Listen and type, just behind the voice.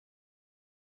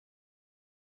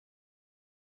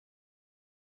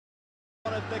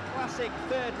One of the classic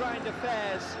third round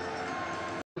affairs.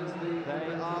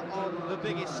 They are on the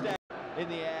biggest stage in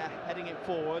the air, heading it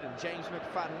forward, and James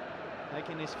McFadden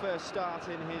making his first start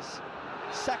in his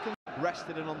second,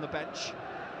 rested and on the bench.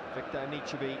 Victor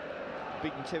Anichebe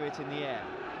beaten to it in the air.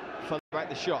 Fully back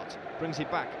the shot, brings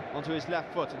it back onto his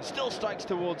left foot and still strikes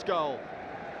towards goal.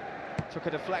 Took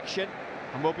a deflection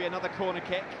and will be another corner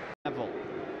kick. Level.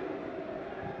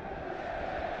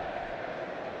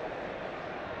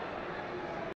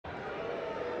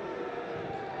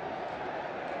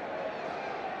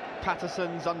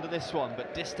 Patterson's under this one,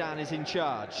 but Distan is in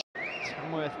charge.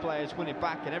 Tamworth players win it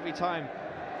back, and every time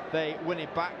they win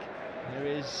it back, there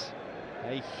is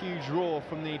a huge roar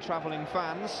from the travelling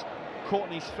fans.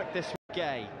 Courtney's flicked this one.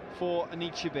 Gay for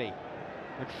Anichebe.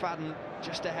 McFadden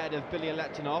just ahead of Billy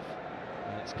Letonov,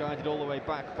 and it's guided all the way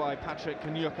back by Patrick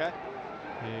Kanyuka,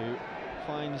 who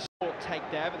finds short take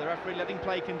there, but the referee letting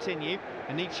play continue.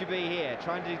 Anichebe here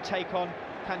trying to take on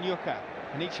Kanyuka.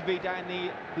 Anichebe down the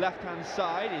left-hand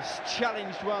side is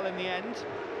challenged well in the end.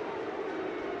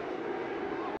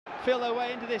 Feel their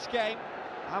way into this game,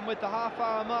 and with the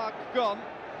half-hour mark gone,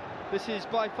 this is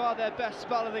by far their best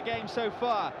spell of the game so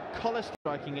far. Collis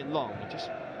striking it long. He just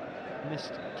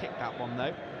missed kick that one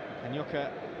though.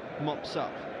 Kanyuka mops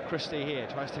up. Christie here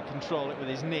tries to control it with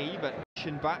his knee, but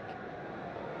back.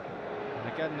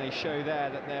 And again they show there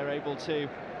that they're able to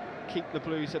keep the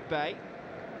Blues at bay.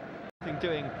 Nothing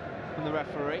doing from the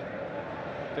referee.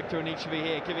 Victor Anichebe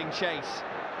here giving chase,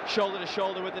 shoulder to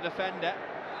shoulder with the defender,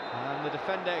 and the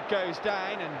defender goes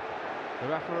down, and the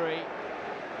referee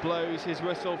blows his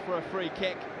whistle for a free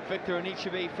kick. Victor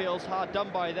Anichebe feels hard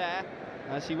done by there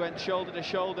as he went shoulder to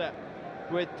shoulder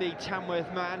with the Tamworth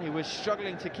man who was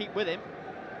struggling to keep with him,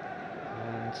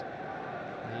 and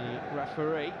the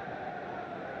referee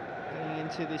getting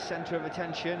into the centre of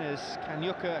attention as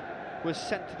Kanyuka was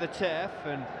sent to the turf,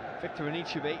 and Victor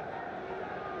Anichebe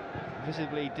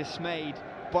visibly dismayed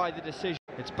by the decision.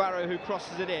 It's Barrow who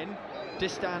crosses it in.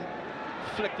 Distan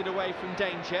flicked it away from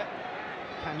danger.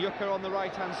 Kanyuka on the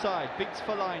right-hand side beats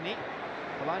Fellaini.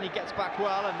 Fellaini gets back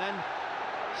well and then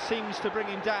seems to bring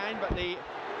him down, but the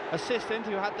assistant,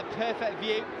 who had the perfect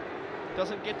view,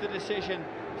 doesn't get the decision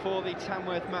for the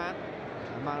Tamworth man.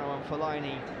 And Marouane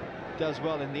Fellaini does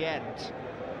well in the end.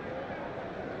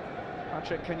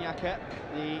 Patrick Kanyuka,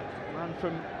 the man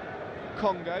from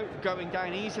Congo, going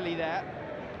down easily there.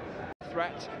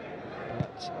 Threat,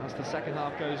 but as the second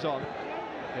half goes on,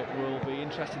 it will be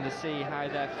interesting to see how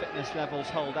their fitness levels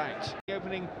hold out. The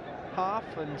opening half,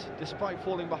 and despite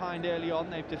falling behind early on,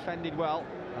 they've defended well,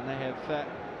 and they have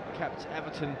kept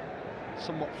Everton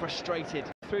somewhat frustrated.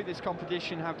 Through this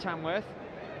competition have Tamworth,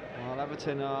 while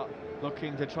Everton are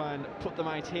looking to try and put them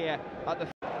out here at the...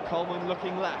 Coleman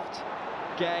looking left.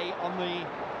 Gay on the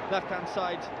left-hand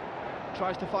side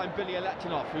tries to find Billy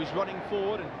Letonov, who's running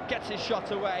forward and gets his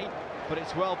shot away, but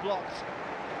it's well blocked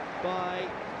by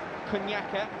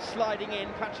Kanyuka. Sliding in,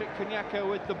 Patrick Kanyuka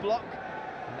with the block,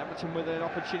 and Everton with an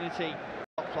opportunity.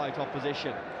 Top flight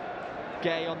opposition.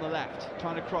 Gay on the left,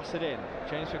 trying to cross it in.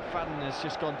 James McFadden has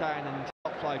just gone down, and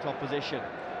top flight opposition.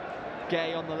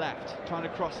 Gay on the left, trying to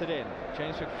cross it in.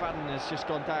 James McFadden has just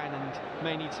gone down and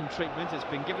may need some treatment. It's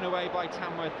been given away by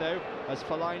Tamworth though, as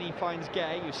Fellaini finds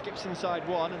Gay, who skips inside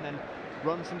one and then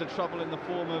runs into trouble in the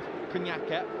form of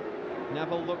Kanyuka.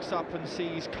 Neville looks up and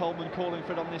sees Coleman calling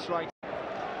for it on this right.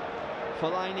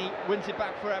 Fellaini wins it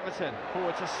back for Everton. Oh,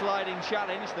 it's a sliding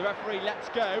challenge. The referee lets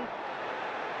go.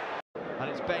 And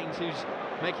it's Baines who's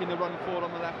making the run forward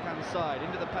on the left-hand side.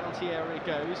 Into the penalty area it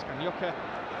goes. Kanyuka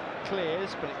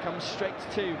clears, but it comes straight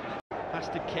to has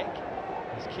to kick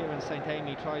as Kieran St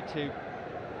Amy tried to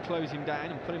close him down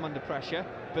and put him under pressure.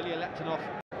 Billy Letonov.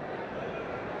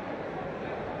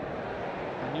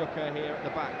 Kanyuka here at the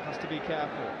back has to be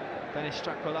careful. Dennis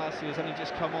Strakholasi has only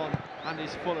just come on and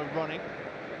is full of running.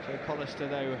 Joe Collister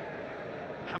though.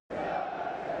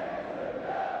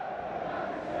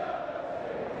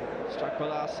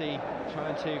 Strakholasi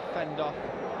trying to fend off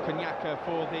Kanyuka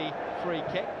for the free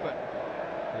kick, but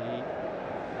the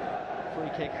free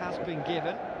kick has been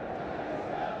given.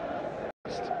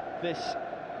 This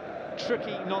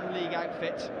tricky non-league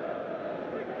outfit,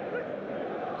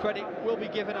 credit will be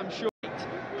given, I'm sure.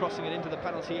 Crossing it into the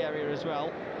penalty area as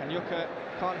well. Kanyuka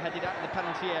can't head it out of the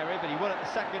penalty area, but he won at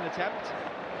the second attempt.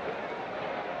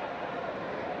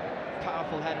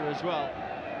 Powerful header as well.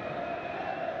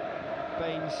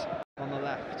 Baines on the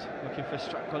left, looking for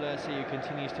Strakholasi, who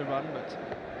continues to run, but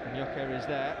Kanyuka is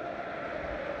there.